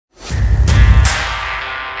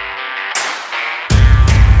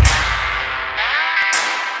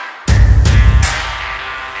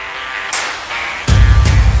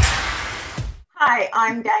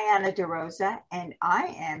I'm Diana DeRosa, and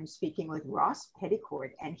I am speaking with Ross Peddicord,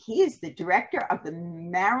 and he is the director of the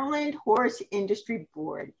Maryland Horse Industry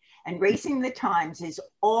Board. And Racing the Times is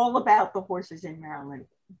all about the horses in Maryland.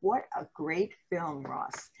 What a great film,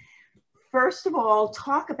 Ross. First of all,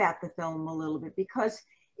 talk about the film a little bit, because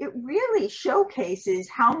it really showcases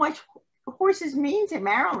how much horses mean to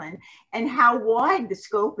Maryland and how wide the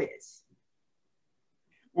scope is.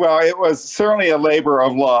 Well, it was certainly a labor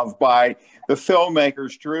of love by the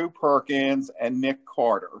filmmakers, Drew Perkins and Nick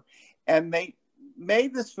Carter. And they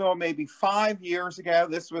made this film maybe 5 years ago.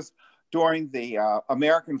 This was during the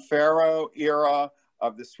American Pharaoh era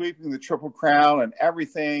of the sweeping the Triple Crown, and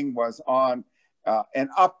everything was on an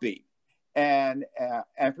upbeat, and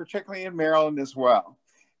particularly in Maryland as well.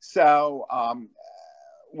 So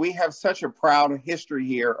we have such a proud history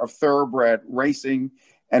here of thoroughbred racing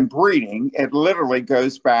and breeding. It literally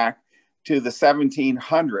goes back to the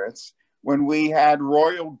 1700s when we had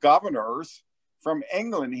royal governors from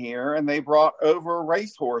England here, and they brought over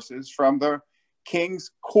racehorses from the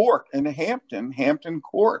King's Court in Hampton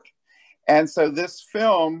Court. And so this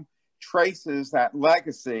film traces that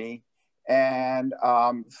legacy and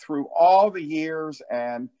through all the years,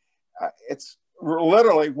 and it's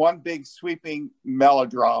literally one big sweeping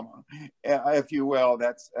melodrama, if you will.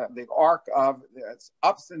 That's the arc of its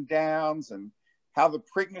ups and downs, and how the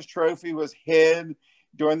Preakness Trophy was hid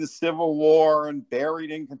during the Civil War and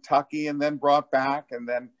buried in Kentucky and then brought back, and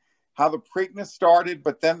then how the Preakness started,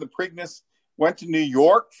 but then the Preakness went to New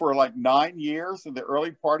York for like 9 years in the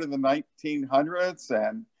early part of the 1900s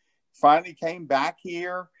and finally came back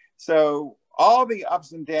here. So all the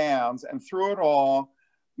ups and downs, and through it all,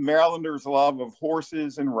 Marylanders' love of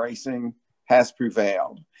horses and racing has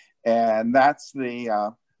prevailed, and that's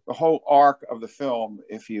the whole arc of the film,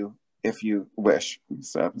 if you wish,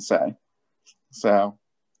 so to say. So,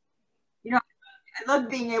 you know, I loved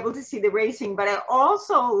being able to see the racing, but I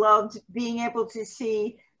also loved being able to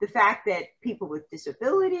see the fact that people with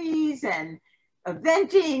disabilities and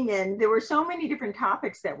eventing, and there were so many different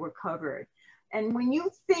topics that were covered. And when you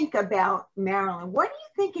think about Maryland, what do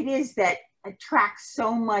you think it is that attracts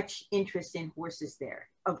so much interest in horses there,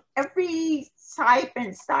 of every type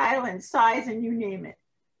and style and size, and you name it?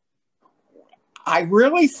 I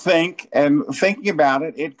really think, and thinking about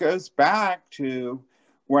it, it goes back to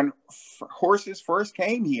when horses first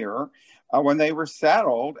came here, when they were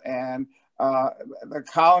settled, and the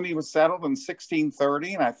colony was settled in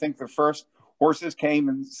 1630, and I think the first horses came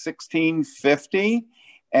in 1650,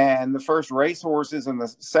 and the first race horses in the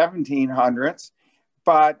 1700s.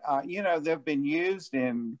 But, you know, they've been used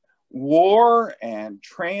in war and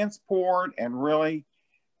transport, and really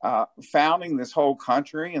founding this whole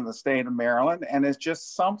country in the state of Maryland. And it's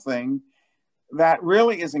just something that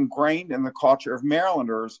really is ingrained in the culture of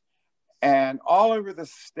Marylanders and all over the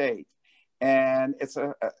state. And it's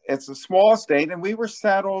a small state, and we were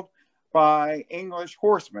settled by English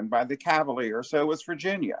horsemen, by the Cavaliers. So it was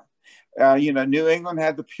Virginia. You know, New England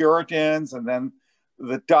had the Puritans, and then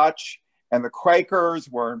the Dutch and the Quakers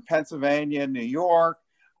were in Pennsylvania, New York.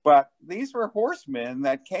 But these were horsemen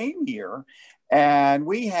that came here, and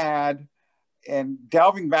we had, and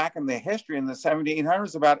delving back in the history in the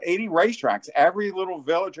 1700s, about 80 racetracks. Every little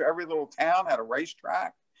village or every little town had a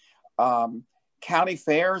racetrack. County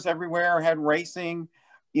fairs everywhere had racing.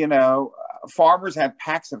 You know, farmers had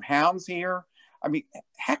packs of hounds here. I mean,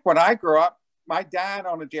 heck, when I grew up, my dad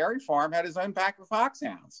on a dairy farm had his own pack of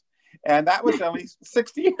foxhounds. And that was at least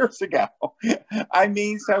 60 years ago. I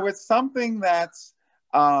mean, so it's something that's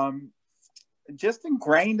just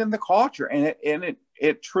ingrained in the culture, and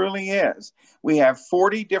it truly is. We have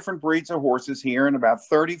 40 different breeds of horses here in about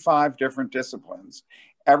 35 different disciplines.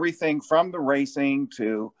 Everything from the racing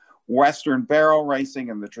to Western barrel racing,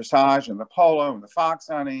 and the dressage, and the polo, and the fox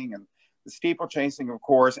hunting, and the steeplechasing, of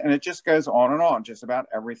course. And it just goes on and on. Just about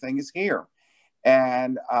everything is here.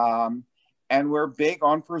 And we're big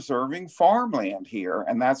on preserving farmland here,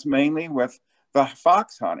 and that's mainly with the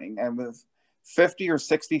fox hunting, and with 50 or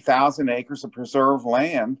 60,000 acres of preserved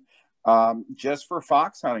land just for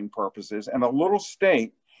fox hunting purposes, and a little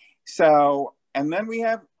state. So, and then we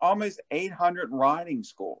have almost 800 riding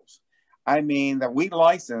schools. I mean, that we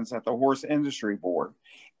license at the Horse Industry Board.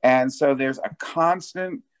 And so there's a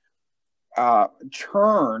constant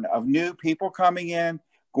churn of new people coming in,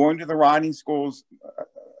 going to the riding schools,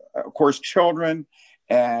 of course, children,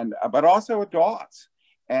 and but also adults.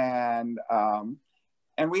 And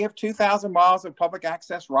we have 2,000 miles of public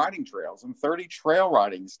access riding trails and 30 trail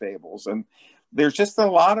riding stables. And there's just a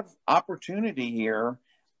lot of opportunity here,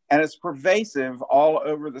 and it's pervasive all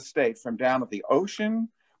over the state, from down at the ocean,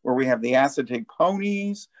 where we have the acetate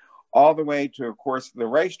ponies, all the way to, of course, the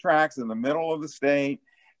racetracks in the middle of the state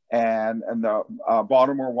and the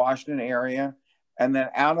Baltimore, Washington area. And then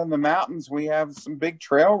out in the mountains, we have some big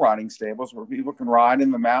trail riding stables where people can ride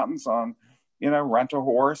in the mountains on, rent a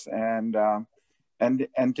horse and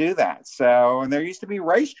do that. So, and there used to be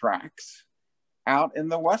racetracks out in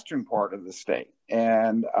the western part of the state,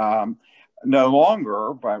 and no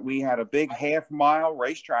longer, but we had a big half-mile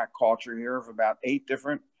racetrack culture here of about 8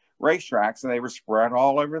 different racetracks, and they were spread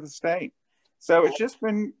all over the state. So it's just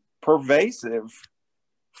been pervasive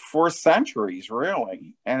for centuries,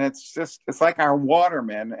 really. And it's like our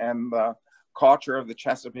watermen and the culture of the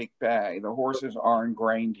Chesapeake Bay. The horses are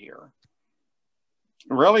ingrained here.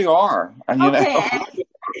 Really are. And, okay.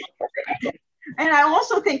 And I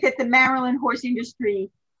also think that the Maryland horse industry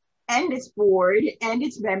and its board and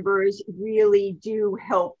its members really do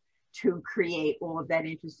help to create all of that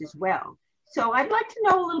interest as well. So I'd like to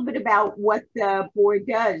know a little bit about what the board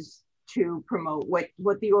does to promote,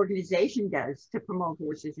 what the organization does to promote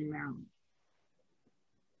horses in Maryland.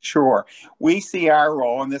 Sure. We see our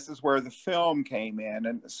role, and this is where the film came in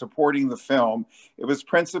and supporting the film. It was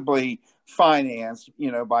principally financed,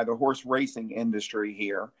 by the horse racing industry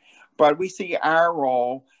here. But we see our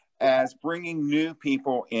role as bringing new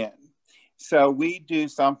people in. So we do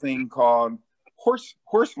something called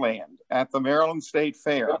Horseland at the Maryland State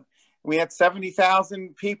Fair. We had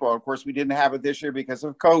 70,000 people. Of course, we didn't have it this year because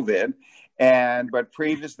of COVID. But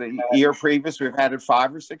the year previous, we've had it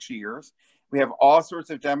 5 or 6 years. We have all sorts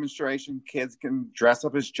of demonstration. Kids can dress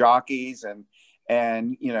up as jockeys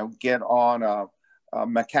and get on a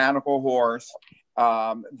mechanical horse.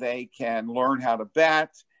 They can learn how to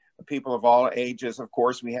bet. People of all ages, of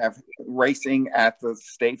course. We have racing at the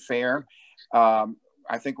state fair.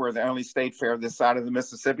 I think we're the only state fair this side of the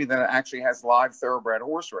Mississippi that actually has live thoroughbred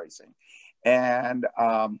horse racing. And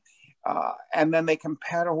then they can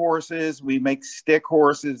pet horses. We make stick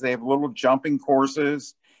horses. They have little jumping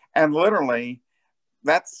courses. And literally,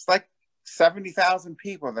 that's like 70,000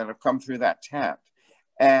 people that have come through that tent.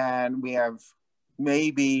 And we have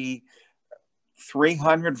maybe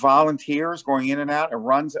 300 volunteers going in and out. It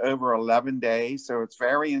runs over 11 days, so it's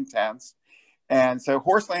very intense. And so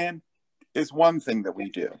Horseland is one thing that we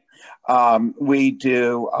do. We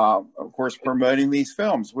do, of course, promoting these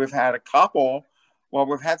films. We've had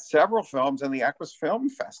we've had several films in the EQUUS Film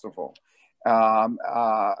Festival.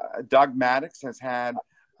 Doug Maddox has had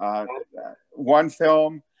one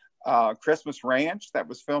film, Christmas Ranch, that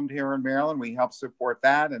was filmed here in Maryland. We helped support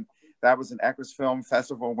that, and that was an EQUUS Film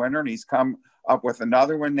Festival winner, and he's come up with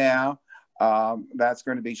another one now that's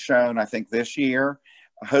going to be shown, I think, this year,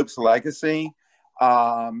 Hope's Legacy.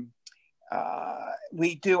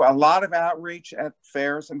 We do a lot of outreach at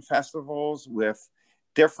fairs and festivals with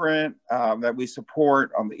different that we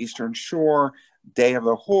support on the Eastern Shore, Day of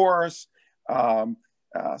the Horse,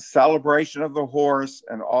 Celebration of the Horse,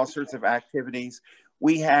 and all sorts of activities.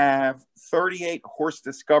 We have 38 horse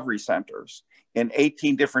discovery centers in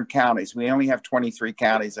 18 different counties. We only have 23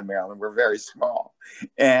 counties in Maryland. We're very small.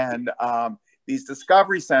 And these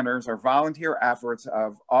discovery centers are volunteer efforts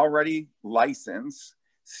of already licensed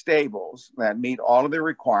stables that meet all of their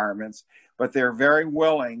requirements, but they're very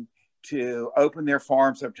willing to open their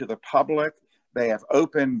farms up to the public. They have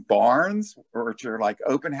open barns, which are like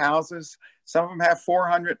open houses. Some of them have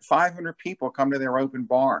 400, 500 people come to their open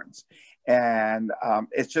barns. And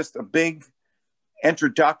it's just a big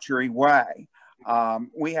introductory way.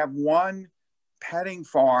 We have one petting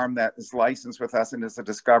farm that is licensed with us and is a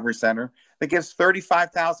discovery center that gives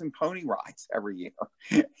 35,000 pony rides every year.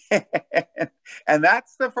 And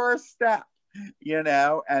that's the first step,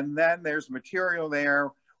 and then there's material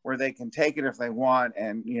there where they can take it if they want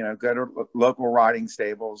and, go to local riding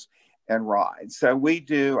stables and ride. So we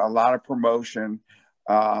do a lot of promotion.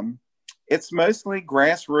 It's mostly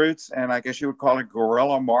grassroots, and I guess you would call it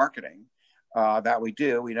guerrilla marketing that we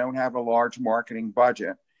do. We don't have a large marketing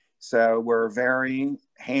budget. So we're very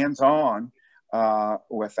hands-on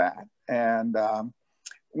with that. And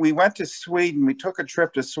we went to Sweden. We took a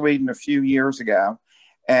trip to Sweden a few years ago,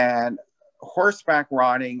 and horseback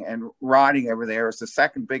riding and riding over there is the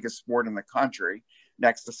second biggest sport in the country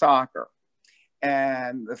next to soccer.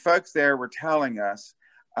 And the folks there were telling us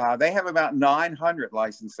they have about 900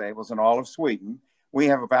 licensed stables in all of Sweden. We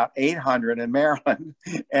have about 800 in Maryland,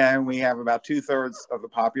 and we have about 2/3 of the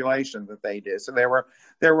population that they do. So there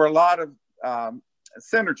were a lot of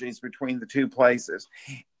synergies between the two places.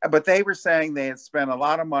 But they were saying they had spent a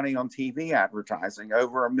lot of money on TV advertising,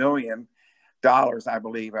 over $1 million, I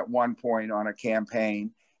believe, at one point on a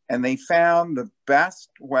campaign. And they found the best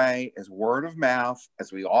way is word of mouth,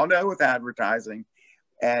 as we all know with advertising,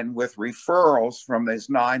 and with referrals from those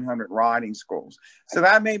 900 riding schools. So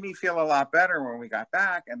that made me feel a lot better when we got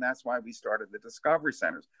back, and that's why we started the Discovery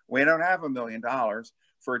Centers. We don't have $1 million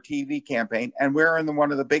for a TV campaign, and we're in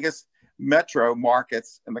one of the biggest metro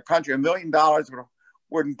markets in the country. $1 million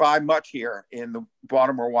wouldn't buy much here in the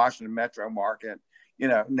Baltimore, Washington metro market, you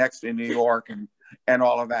know, next to New York and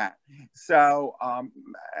all of that. So,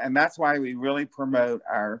 and that's why we really promote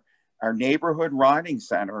our neighborhood riding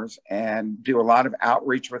centers and do a lot of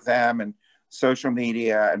outreach with them and social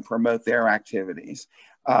media and promote their activities.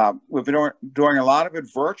 We've been doing a lot of it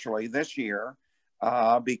virtually this year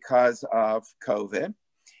because of COVID.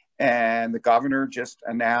 And the governor just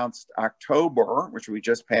announced October, which we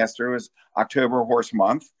just passed through, is October Horse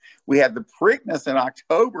Month. We had the Preakness in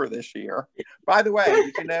October this year. By the way,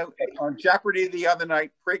 did you know, on Jeopardy the other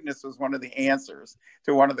night, Preakness was one of the answers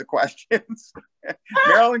to one of the questions.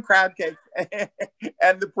 Maryland crab cake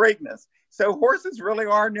and the Preakness. So horses really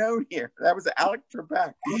are known here. That was Alec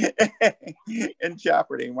Trebek in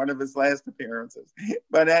Jeopardy, one of his last appearances.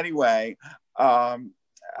 But anyway,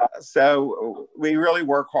 so we really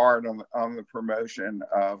work hard on the promotion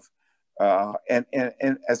of and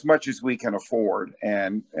as much as we can afford,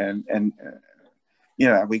 and you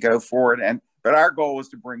know, we go forward, but our goal is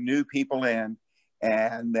to bring new people in,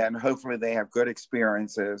 and then hopefully they have good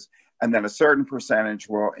experiences, and then a certain percentage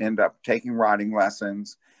will end up taking riding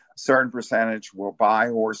lessons, a certain percentage will buy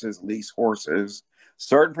horses, lease horses, a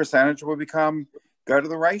certain percentage will go to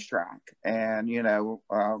the racetrack and, you know,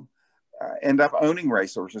 end up owning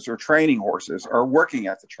racehorses or training horses or working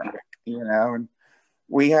at the track, you know. And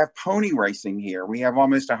we have pony racing here. We have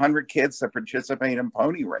almost 100 kids that participate in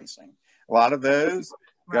pony racing. A lot of those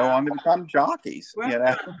go on to become jockeys, you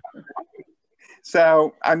know.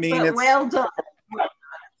 So, I mean, it's well done.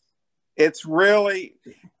 It's really,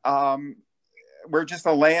 we're just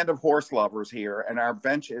a land of horse lovers here, and our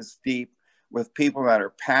bench is deep with people that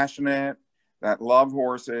are passionate, that love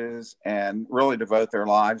horses, and really devote their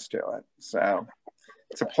lives to it. So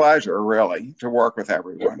it's a pleasure, really, to work with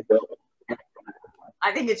everyone.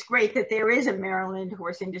 I think it's great that there is a Maryland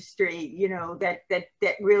horse industry, you know, that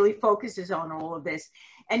really focuses on all of this.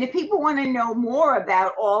 And if people want to know more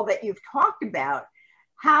about all that you've talked about,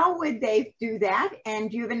 how would they do that? And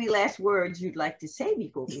do you have any last words you'd like to say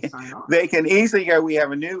before we sign off? They can easily go. We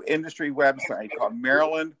have a new industry website called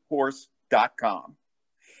MarylandHorse.com.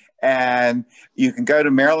 And you can go to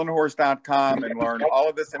MarylandHorse.com and learn all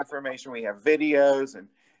of this information. We have videos and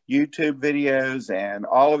YouTube videos and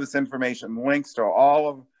all of this information, links to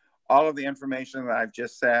all of the information that I've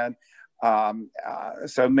just said.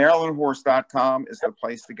 So MarylandHorse.com is the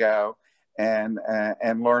place to go and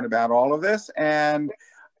learn about all of this. And,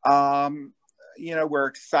 you know, we're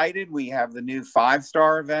excited. We have the new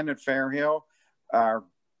 5-star event at Fair Hill. Our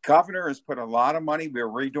governor has put a lot of money. We're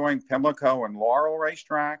redoing Pimlico and Laurel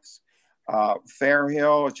racetracks. Fair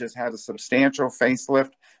Hill just had a substantial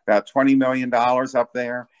facelift, about $20 million up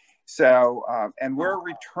there. So, and we're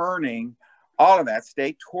returning all of that.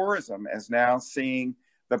 State tourism is now seeing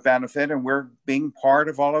the benefit, and we're being part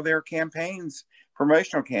of all of their campaigns,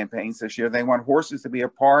 promotional campaigns this year. They want horses to be a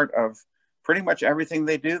part of pretty much everything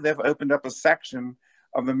they do. They've opened up a section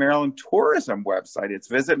of the Maryland tourism website. It's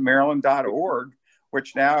visitmaryland.org,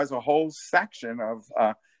 which now has a whole section of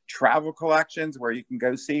travel collections where you can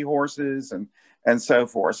go see horses and so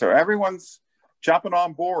forth. So everyone's jumping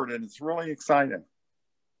on board, and it's really exciting.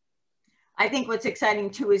 I think what's exciting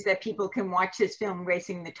too is that people can watch this film,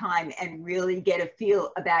 Racing the Time, and really get a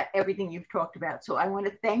feel about everything you've talked about. So I want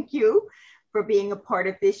to thank you for being a part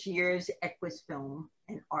of this year's EQUUS Film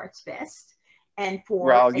and Arts Fest. And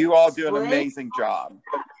for you all do an amazing job.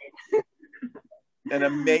 An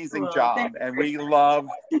amazing job, and we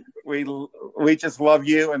just love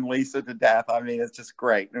you and Lisa to death. I mean, it's just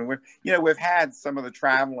great. And we've had some of the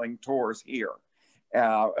traveling tours here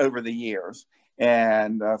over the years,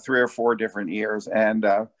 and 3 or 4 different years, and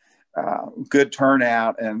good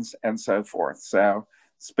turnout and so forth. So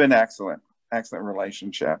it's been excellent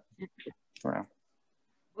relationship.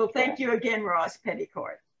 Well, thank you again, Ross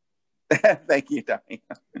Peddicord. Thank you, Diane.